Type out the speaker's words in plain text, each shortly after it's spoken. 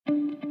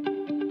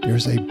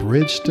there's a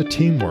bridge to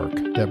teamwork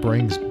that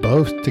brings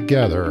both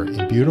together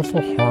in beautiful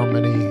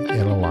harmony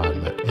and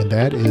alignment, and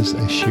that is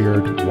a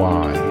shared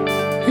why.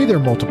 Hey there,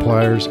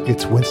 multipliers,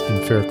 it's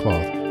Winston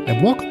Faircloth,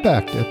 and welcome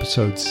back to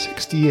episode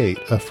 68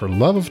 of For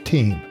Love of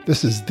Team.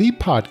 This is the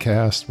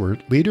podcast where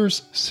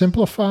leaders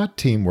simplify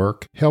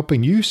teamwork,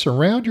 helping you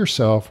surround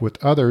yourself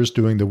with others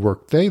doing the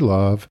work they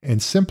love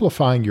and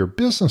simplifying your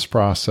business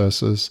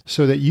processes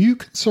so that you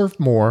can serve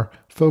more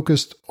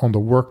focused on the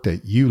work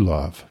that you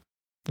love.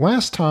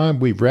 Last time,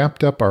 we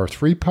wrapped up our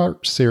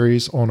three-part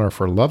series on our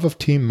For Love of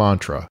Team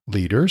mantra,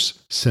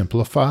 Leaders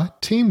Simplify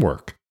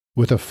Teamwork,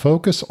 with a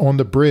focus on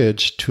the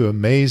bridge to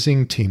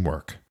amazing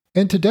teamwork.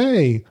 And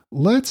today,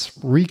 let's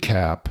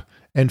recap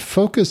and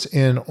focus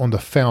in on the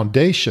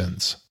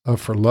foundations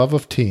of For Love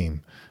of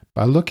Team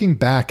by looking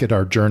back at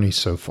our journey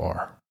so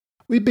far.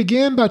 We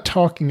began by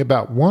talking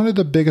about one of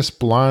the biggest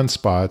blind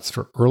spots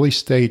for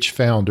early-stage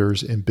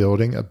founders in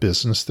building a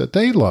business that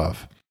they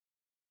love.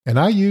 And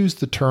I use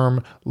the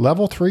term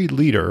Level 3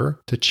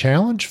 leader to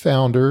challenge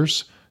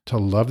founders to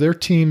love their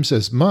teams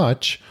as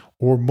much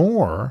or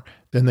more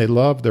than they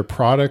love their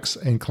products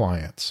and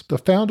clients. The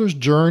founder's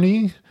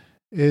journey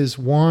is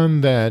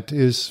one that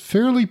is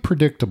fairly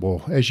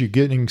predictable as you're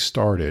getting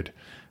started.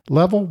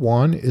 Level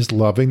 1 is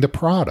loving the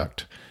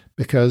product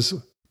because,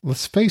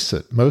 let's face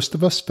it, most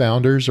of us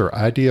founders are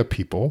idea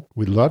people.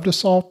 We love to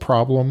solve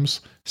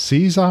problems,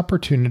 seize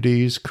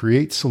opportunities,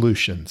 create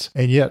solutions,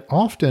 and yet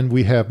often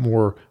we have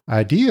more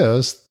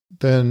ideas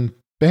than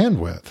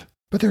bandwidth.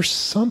 But there's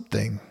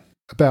something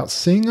about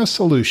seeing a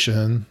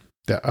solution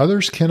that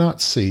others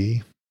cannot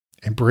see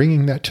and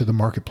bringing that to the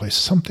marketplace,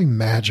 something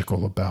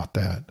magical about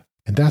that.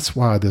 And that's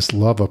why this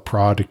love of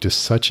product is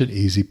such an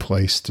easy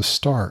place to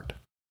start.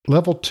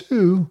 Level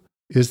 2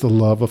 is the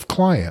love of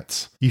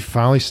clients. You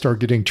finally start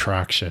getting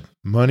traction.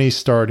 Money's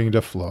starting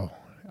to flow.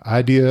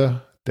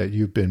 Idea that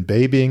you've been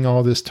babying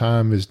all this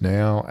time is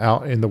now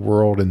out in the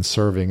world and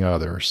serving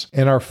others.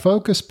 And our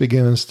focus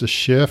begins to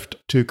shift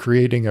to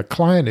creating a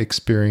client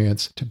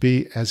experience to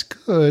be as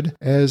good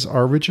as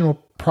our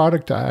original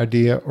product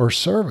idea or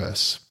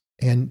service.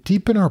 And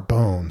deep in our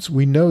bones,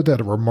 we know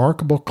that a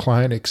remarkable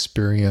client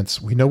experience,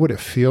 we know what it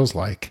feels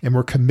like, and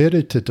we're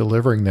committed to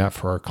delivering that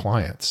for our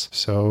clients.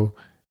 So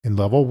in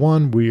level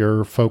 1, we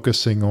are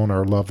focusing on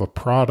our love of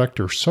product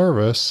or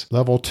service.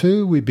 Level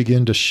 2, we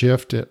begin to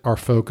shift our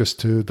focus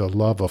to the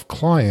love of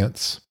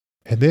clients.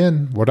 And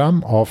then what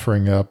I'm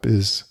offering up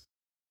is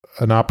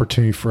an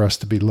opportunity for us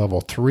to be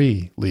level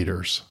 3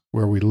 leaders,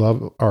 where we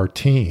love our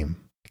team.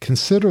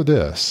 Consider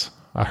this.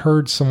 I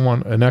heard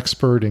an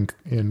expert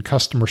in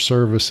customer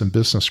service and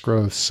business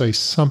growth say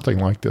something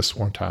like this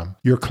one time.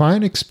 Your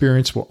client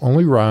experience will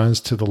only rise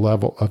to the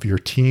level of your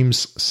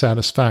team's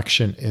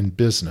satisfaction in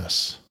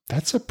business.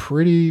 That's a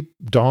pretty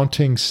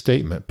daunting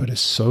statement, but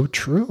it's so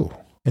true.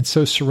 And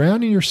so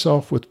surrounding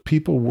yourself with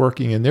people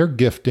working in their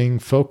gifting,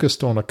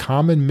 focused on a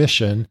common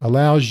mission,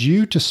 allows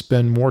you to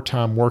spend more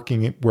time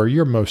working where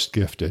you're most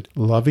gifted.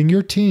 Loving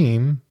your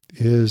team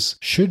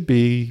should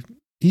be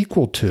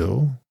equal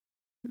to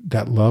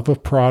that love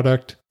of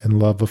product and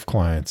love of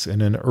clients.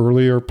 In an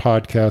earlier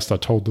podcast, I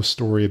told the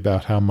story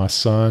about how my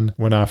son,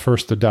 when I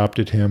first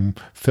adopted him,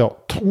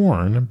 felt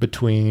torn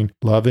between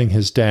loving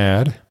his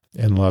dad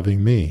and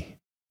loving me.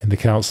 And the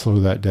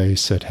counselor that day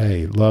said,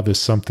 hey, love is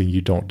something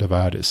you don't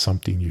divide, it's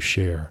something you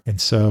share.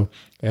 And so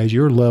as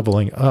you're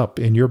leveling up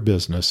in your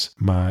business,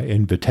 my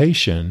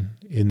invitation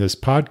in this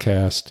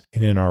podcast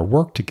and in our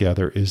work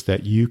together is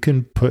that you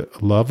can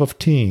put love of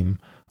team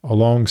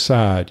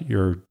alongside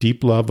your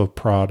deep love of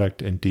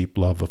product and deep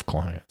love of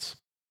clients.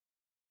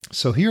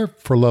 So here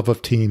for Love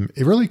of Team,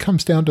 it really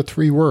comes down to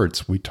 3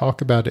 words. We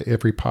talk about it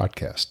every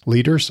podcast.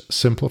 Leaders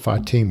simplify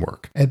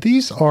teamwork. And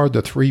these are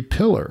the 3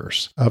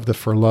 pillars of the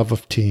For Love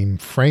of Team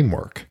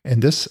framework.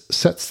 And this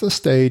sets the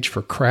stage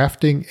for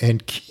crafting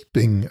and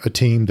keeping a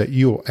team that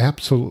you will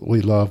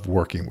absolutely love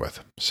working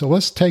with. So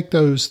let's take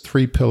those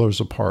 3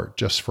 pillars apart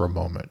just for a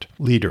moment.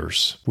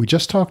 Leaders. We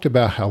just talked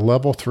about how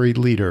level 3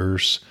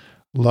 leaders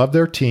love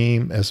their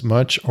team as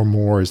much or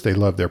more as they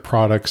love their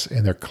products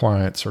and their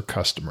clients or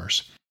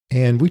customers.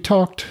 And we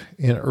talked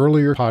in an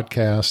earlier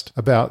podcast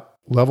about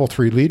level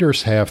 3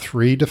 leaders have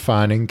 3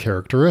 defining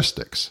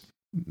characteristics.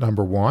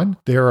 Number 1,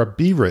 they're a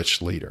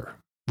be-rich leader,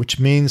 which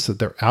means that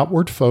they're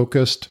outward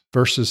focused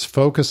versus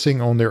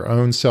focusing on their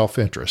own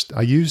self-interest.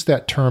 I use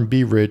that term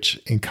be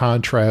rich in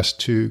contrast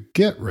to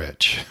get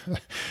rich.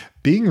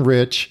 Being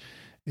rich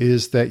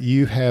is that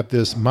you have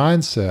this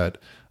mindset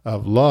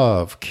of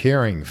love,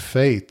 caring,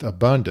 faith,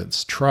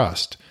 abundance,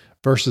 trust,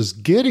 versus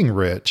getting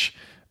rich,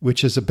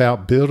 which is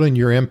about building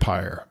your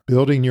empire,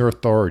 building your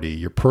authority,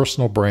 your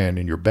personal brand,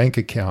 and your bank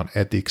account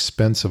at the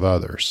expense of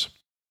others.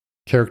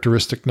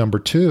 Characteristic number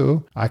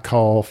 2, I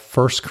call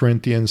 1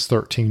 Corinthians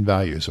 13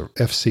 values, or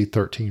FC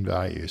 13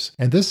 values.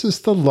 And this is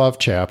the love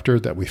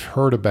chapter that we've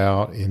heard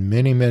about in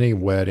many, many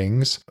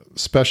weddings,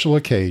 special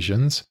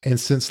occasions. And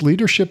since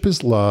leadership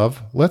is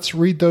love, let's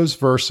read those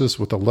verses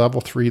with a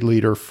level 3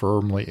 leader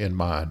firmly in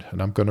mind.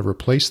 And I'm going to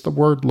replace the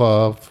word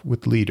love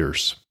with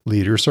leaders.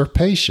 Leaders are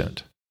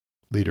patient.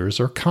 Leaders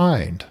are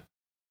kind.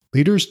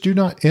 Leaders do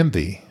not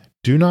envy,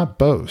 do not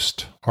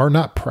boast, are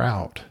not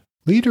proud.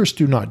 Leaders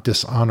do not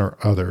dishonor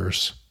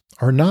others,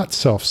 are not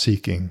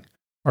self-seeking,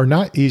 are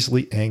not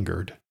easily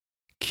angered,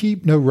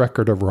 keep no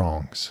record of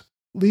wrongs.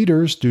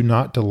 Leaders do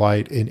not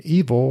delight in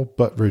evil,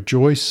 but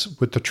rejoice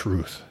with the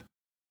truth.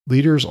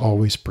 Leaders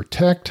always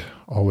protect,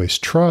 always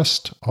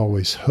trust,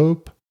 always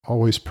hope,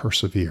 always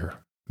persevere.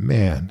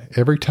 Man,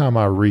 every time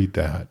I read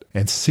that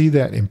and see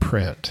that in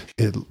print,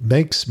 it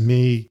makes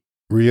me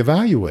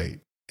reevaluate.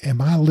 Am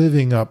I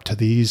living up to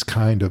these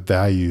kind of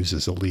values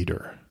as a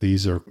leader?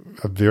 These are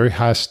a very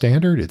high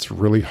standard. It's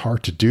really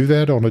hard to do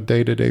that on a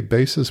day-to-day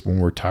basis when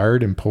we're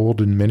tired and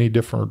pulled in many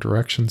different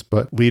directions.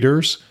 But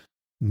leaders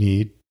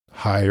need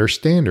higher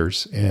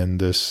standards, and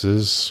this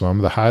is some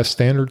of the highest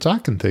standards I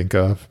can think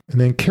of.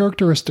 And then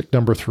characteristic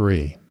number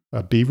 3,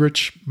 a Be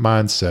Rich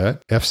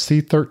mindset,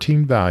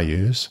 FC13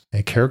 values,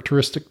 and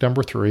characteristic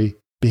number 3,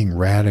 being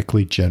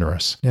radically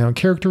generous. Now, in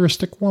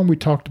characteristic 1, we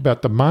talked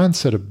about the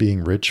mindset of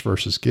being rich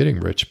versus getting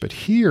rich, but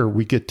here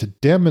we get to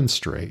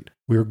demonstrate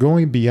we're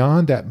going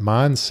beyond that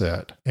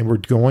mindset and we're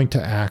going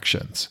to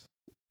actions.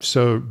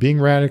 So being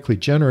radically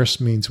generous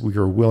means we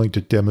are willing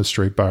to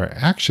demonstrate by our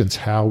actions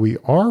how we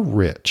are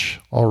rich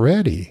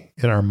already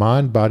in our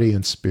mind, body,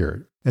 and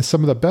spirit. And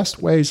some of the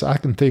best ways I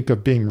can think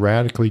of being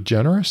radically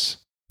generous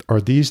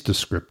are these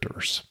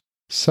descriptors: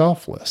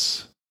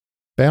 selfless,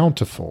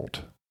 bountiful,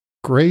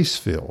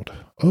 grace-filled,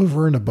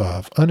 over and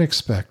above,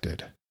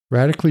 unexpected.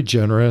 Radically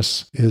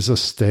generous is a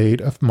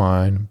state of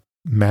mind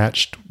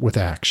matched with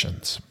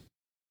actions.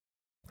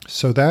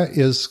 So that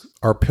is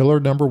our pillar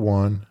number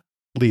 1,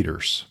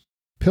 leaders.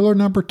 Pillar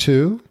number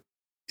 2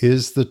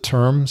 is the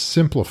term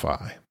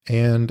simplify.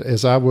 And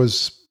as I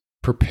was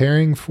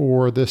preparing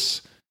for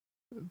this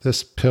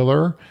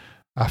pillar,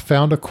 I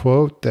found a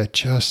quote that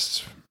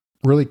just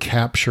really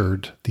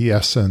captured the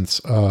essence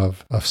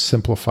of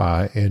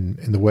simplify in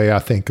the way I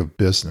think of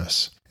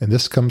business. And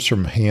this comes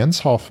from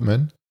Hans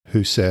Hoffman,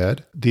 who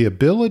said, "The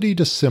ability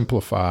to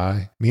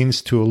simplify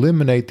means to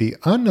eliminate the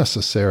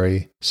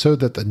unnecessary so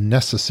that the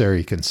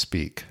necessary can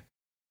speak."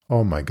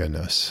 Oh my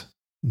goodness.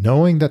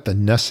 Knowing that the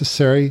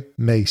necessary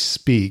may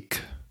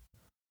speak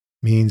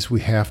means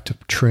we have to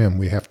trim,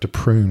 we have to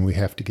prune, we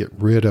have to get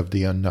rid of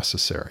the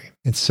unnecessary.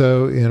 And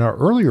so in our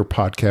earlier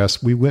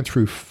podcast, we went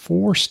through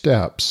 4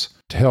 steps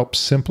to help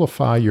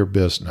simplify your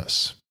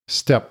business.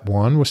 Step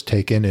 1 was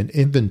taking an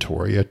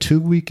inventory, a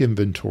 2-week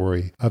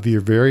inventory of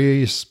your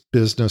various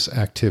business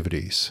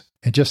activities,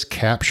 and just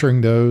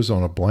capturing those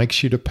on a blank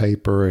sheet of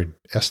paper and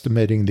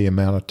estimating the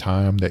amount of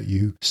time that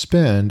you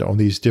spend on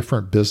these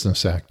different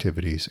business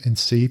activities and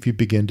see if you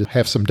begin to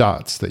have some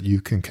dots that you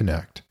can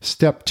connect.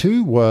 Step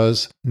 2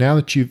 was, now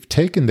that you've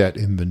taken that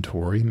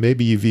inventory,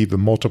 maybe you've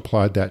even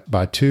multiplied that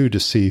by 2 to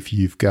see if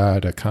you've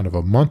got a kind of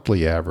a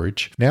monthly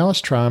average. Now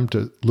it's time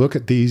to look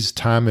at these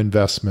time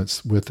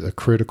investments with a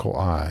critical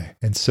eye.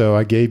 And so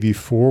I gave you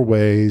 4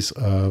 ways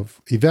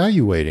of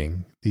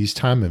evaluating these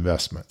time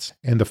investments.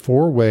 And the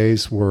 4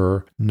 ways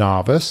were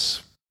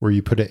novice, where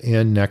you put an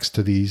N next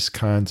to these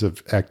kinds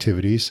of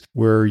activities,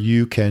 where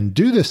you can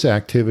do this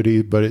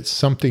activity, but it's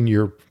something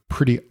you're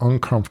pretty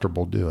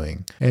uncomfortable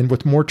doing. And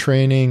with more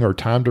training or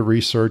time to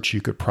research,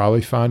 you could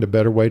probably find a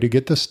better way to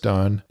get this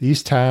done.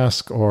 These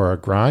tasks are a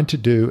grind to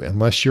do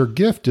unless your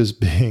gift is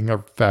being a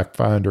fact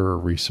finder or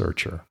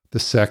researcher. The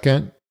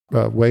second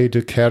way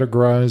to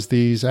categorize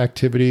these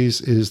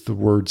activities is the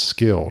word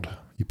skilled.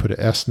 You put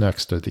an S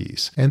next to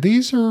these. And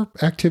these are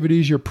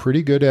activities you're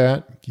pretty good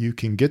at. You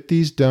can get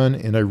these done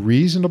in a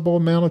reasonable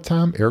amount of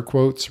time, air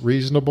quotes,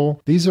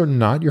 reasonable. These are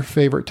not your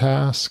favorite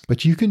tasks,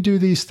 but you can do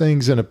these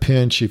things in a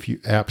pinch if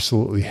you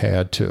absolutely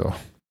had to.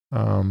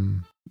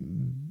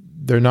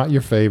 They're not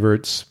your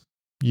favorites.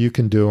 You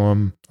can do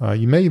them.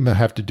 You may even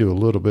have to do a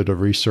little bit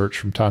of research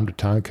from time to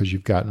time because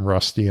you've gotten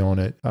rusty on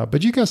it.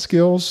 But you got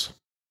skills.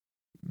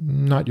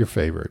 Not your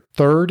favorite.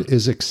 Third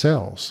is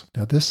excels.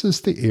 Now, this is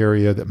the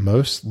area that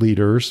most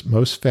leaders,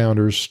 most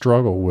founders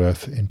struggle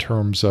with in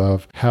terms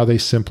of how they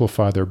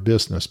simplify their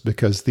business,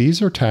 because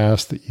these are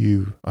tasks that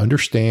you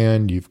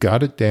understand, you've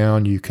got it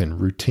down, you can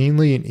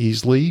routinely and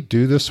easily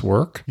do this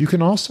work. You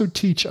can also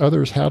teach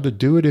others how to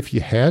do it if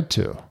you had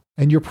to.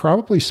 And you're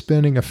probably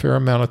spending a fair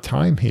amount of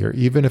time here,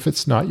 even if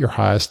it's not your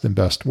highest and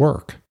best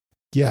work.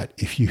 Yet,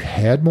 if you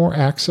had more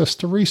access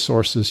to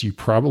resources, you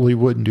probably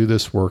wouldn't do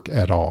this work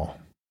at all.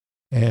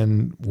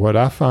 And what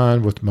I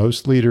find with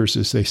most leaders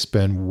is they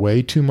spend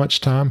way too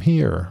much time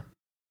here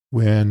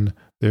when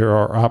there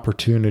are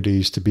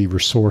opportunities to be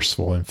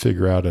resourceful and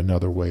figure out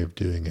another way of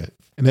doing it.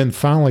 And then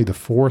finally, the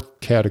 4th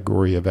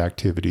category of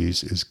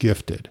activities is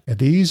gifted. And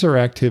these are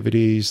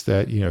activities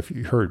that, if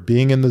you heard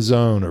being in the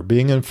zone or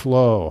being in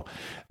flow,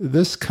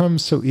 this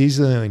comes so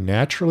easily and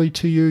naturally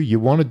to you. You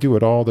want to do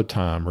it all the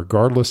time,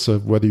 regardless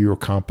of whether you're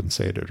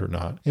compensated or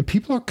not. And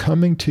people are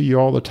coming to you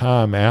all the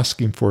time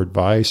asking for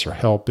advice or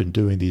help in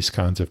doing these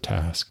kinds of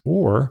tasks.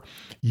 Or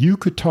you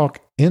could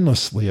talk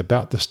endlessly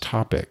about this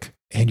topic,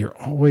 and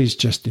you're always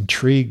just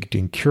intrigued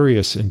and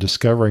curious in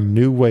discovering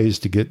new ways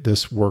to get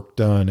this work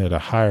done at a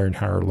higher and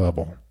higher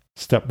level.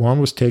 Step 1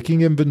 was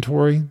taking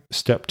inventory.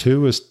 Step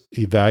 2 is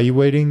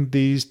evaluating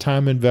these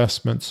time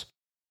investments.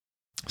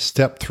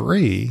 Step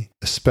 3,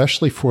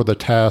 especially for the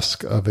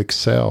task of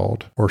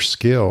excelled or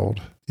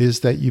skilled, is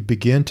that you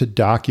begin to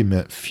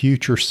document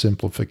future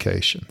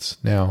simplifications.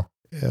 Now,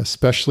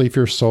 especially if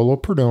you're a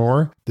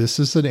solopreneur, this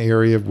is an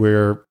area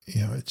where,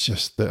 it's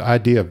just the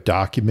idea of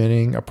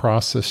documenting a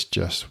process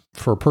just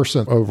for a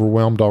person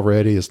overwhelmed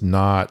already is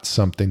not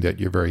something that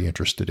you're very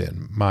interested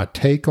in. My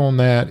take on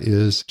that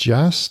is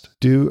just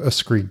do a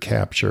screen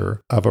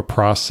capture of a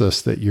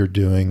process that you're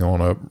doing on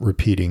a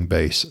repeating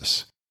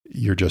basis.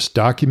 You're just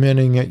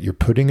documenting it. You're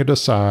putting it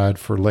aside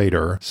for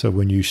later. So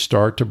when you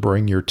start to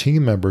bring your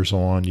team members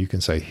on, you can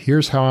say,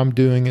 here's how I'm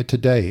doing it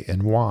today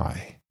and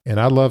why.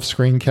 And I love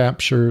screen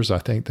captures. I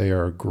think they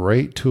are a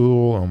great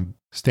tool on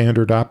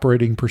standard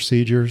operating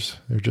procedures.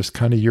 They're just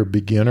kind of your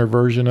beginner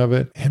version of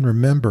it. And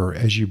remember,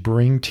 as you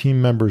bring team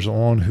members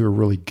on who are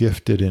really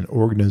gifted in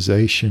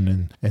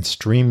organization and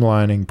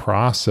streamlining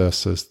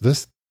processes,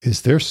 this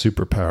is their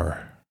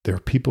superpower. There are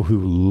people who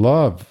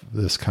love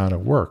this kind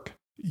of work.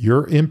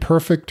 Your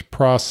imperfect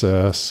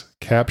process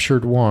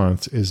captured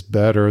once is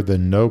better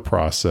than no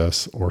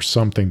process or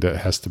something that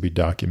has to be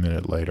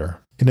documented later.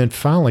 And then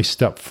finally,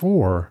 step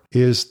 4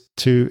 is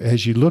to,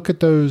 as you look at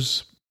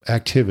those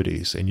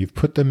activities and you've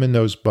put them in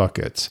those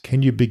buckets,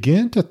 can you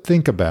begin to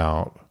think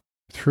about,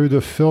 through the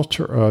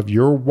filter of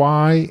your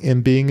why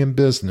in being in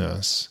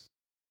business,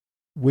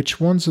 which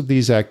ones of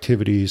these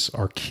activities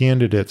are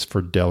candidates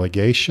for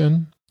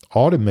delegation,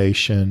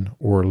 automation,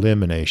 or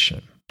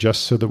elimination?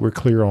 Just so that we're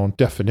clear on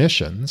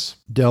definitions,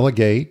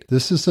 delegate.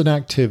 This is an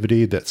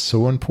activity that's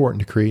so important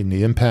to creating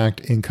the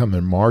impact, income,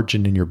 and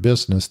margin in your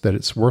business that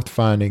it's worth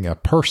finding a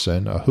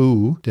person, a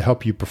who, to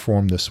help you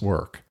perform this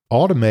work.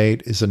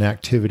 Automate is an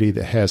activity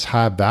that has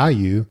high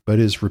value but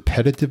is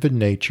repetitive in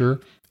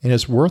nature and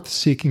is worth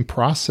seeking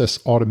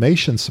process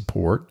automation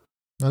support.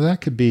 Now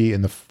that could be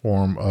in the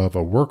form of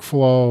a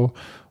workflow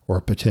or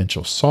a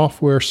potential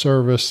software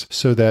service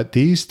so that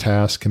these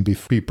tasks can be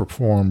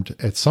performed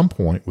at some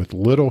point with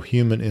little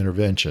human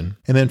intervention.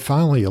 And then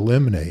finally,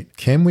 eliminate.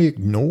 Can we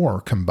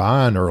ignore,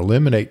 combine, or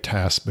eliminate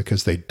tasks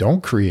because they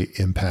don't create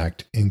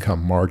impact,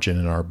 income, margin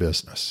in our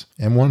business?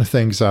 And one of the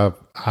things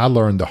I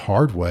learned the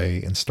hard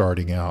way in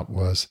starting out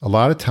was a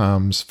lot of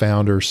times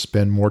founders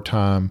spend more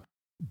time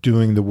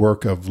doing the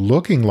work of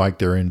looking like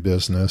they're in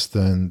business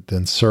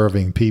than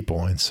serving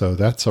people. And so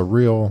that's a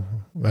real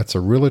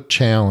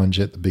challenge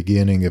at the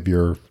beginning of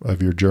your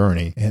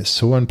journey. And it's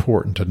so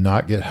important to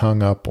not get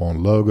hung up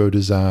on logo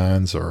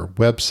designs or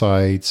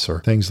websites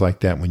or things like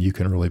that when you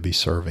can really be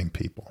serving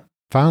people.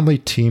 Finally,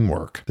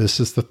 teamwork.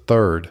 This is the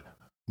third.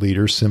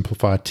 Leaders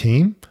simplify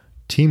team.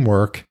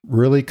 Teamwork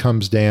really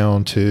comes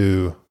down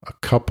to a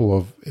couple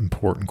of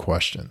important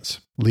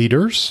questions.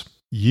 Leaders,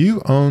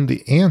 you own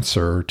the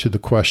answer to the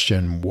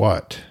question,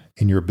 what,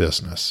 in your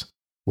business?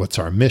 What's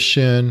our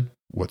mission?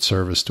 What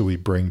service do we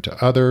bring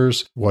to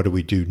others? What do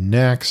we do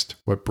next?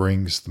 What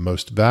brings the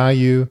most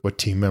value? What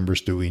team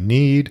members do we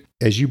need?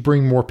 As you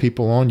bring more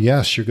people on,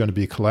 yes, you're going to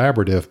be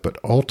collaborative, but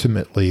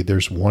ultimately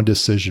there's one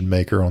decision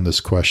maker on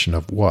this question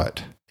of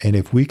what. And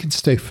if we can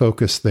stay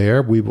focused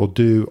there, we will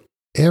do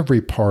every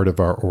part of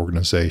our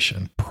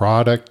organization,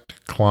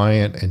 product,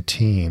 client, and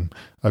team,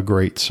 a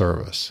great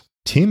service.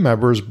 Team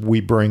members we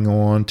bring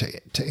on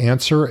to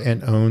answer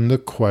and own the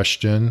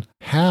question,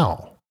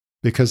 how?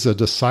 Because a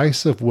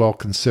decisive,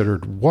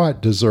 well-considered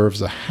what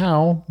deserves a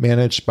how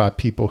managed by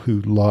people who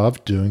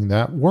love doing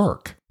that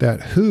work.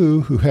 That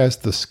who has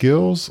the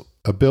skills,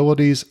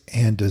 abilities,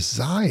 and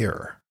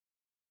desire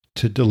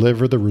to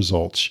deliver the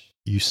results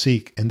you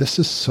seek. And this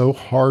is so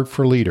hard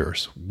for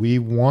leaders. We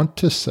want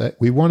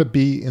to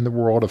be in the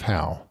world of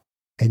how.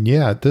 And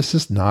yet, this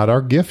is not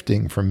our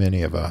gifting for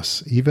many of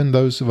us, even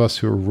those of us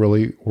who are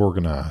really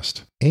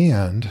organized.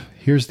 And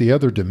here's the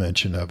other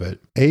dimension of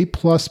it.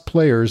 A-plus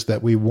players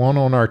that we want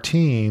on our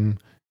team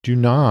do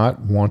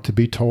not want to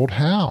be told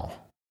how.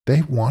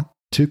 They want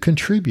to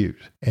contribute.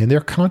 And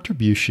their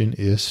contribution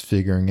is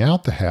figuring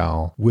out the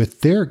how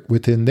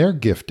within their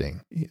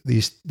gifting.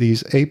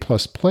 These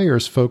A-plus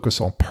players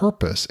focus on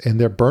purpose and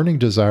their burning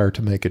desire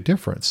to make a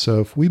difference. So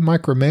if we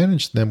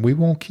micromanage them, we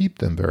won't keep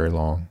them very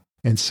long.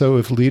 And so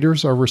if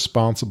leaders are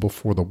responsible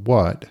for the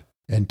what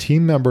and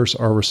team members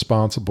are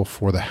responsible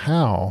for the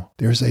how,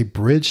 there's a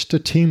bridge to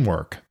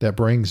teamwork that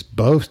brings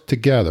both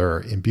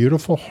together in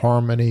beautiful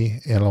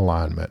harmony and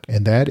alignment.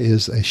 And that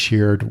is a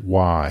shared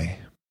why.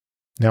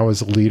 Now,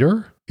 as a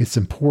leader, it's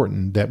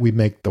important that we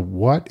make the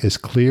what as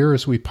clear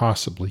as we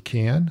possibly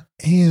can.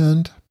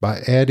 And by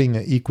adding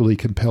an equally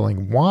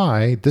compelling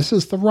why, this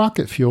is the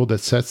rocket fuel that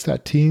sets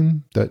that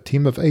team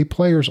of A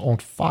players on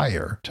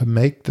fire to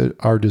make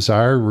our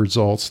desired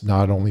results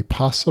not only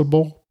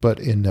possible, but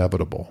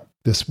inevitable.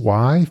 This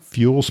why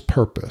fuels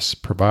purpose,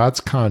 provides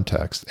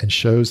context, and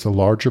shows the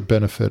larger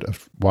benefit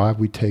of why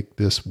we take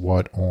this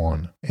what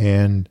on.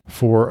 And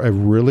for a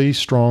really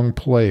strong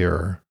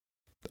player,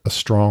 a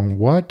strong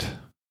what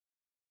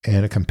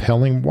and a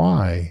compelling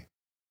why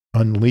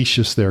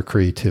unleashes their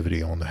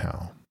creativity on the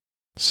how.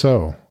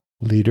 So,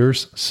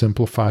 Leaders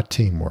simplify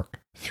teamwork.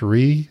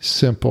 3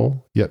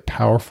 simple yet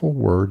powerful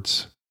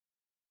words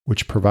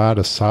which provide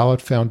a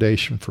solid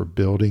foundation for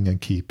building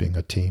and keeping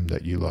a team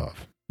that you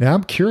love. Now,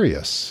 I'm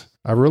curious.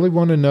 I really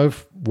want to know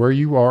where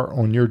you are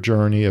on your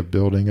journey of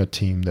building a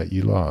team that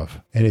you love.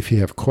 And if you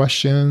have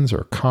questions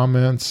or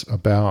comments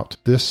about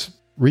this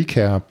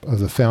recap of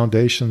the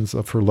foundations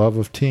of For Love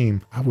of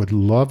Team, I would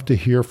love to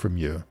hear from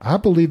you. I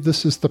believe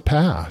this is the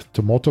path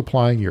to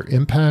multiplying your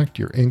impact,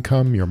 your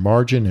income, your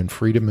margin, and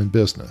freedom in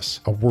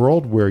business. A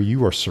world where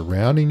you are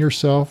surrounding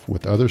yourself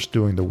with others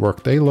doing the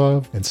work they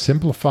love and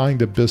simplifying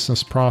the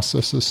business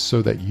processes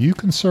so that you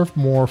can serve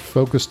more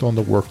focused on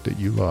the work that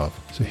you love.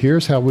 So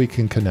here's how we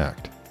can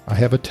connect. I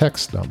have a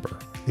text number.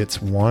 It's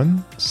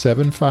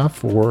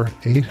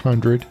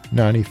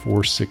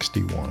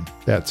 1-754-800-9461.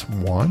 That's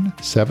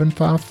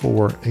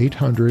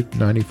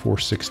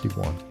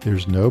 1-754-800-9461.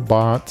 There's no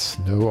bots,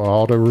 no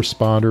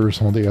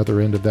autoresponders on the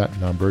other end of that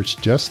number. It's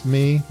just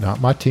me,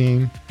 not my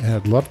team. And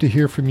I'd love to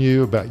hear from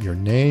you about your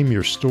name,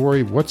 your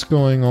story, what's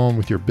going on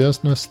with your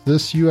business.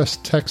 This U.S.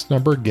 text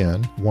number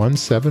again,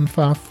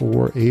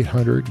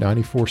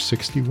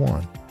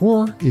 1-754-800-9461.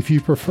 Or if you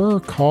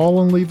prefer,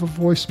 call and leave a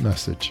voice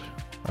message.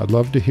 I'd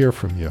love to hear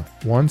from you.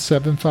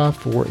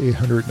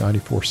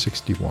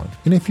 1-754-800-9461.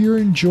 And if you're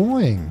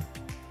enjoying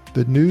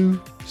the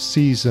new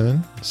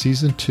season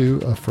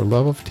 2 of For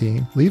Love of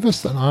Team, leave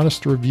us an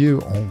honest review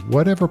on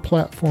whatever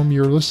platform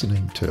you're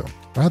listening to.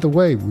 By the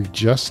way, we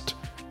just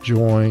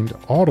joined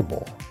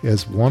Audible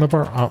as one of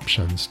our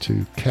options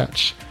to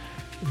catch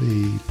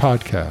the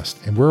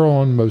podcast. And we're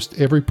on most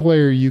every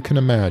player you can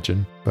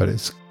imagine, but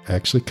it's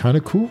actually kind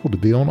of cool to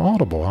be on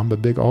Audible. I'm a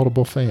big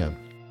Audible fan.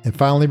 And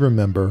finally,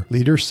 remember,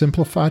 leaders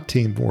simplify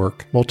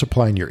teamwork,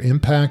 multiplying your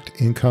impact,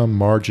 income,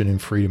 margin,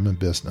 and freedom in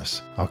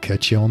business. I'll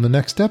catch you on the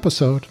next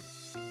episode.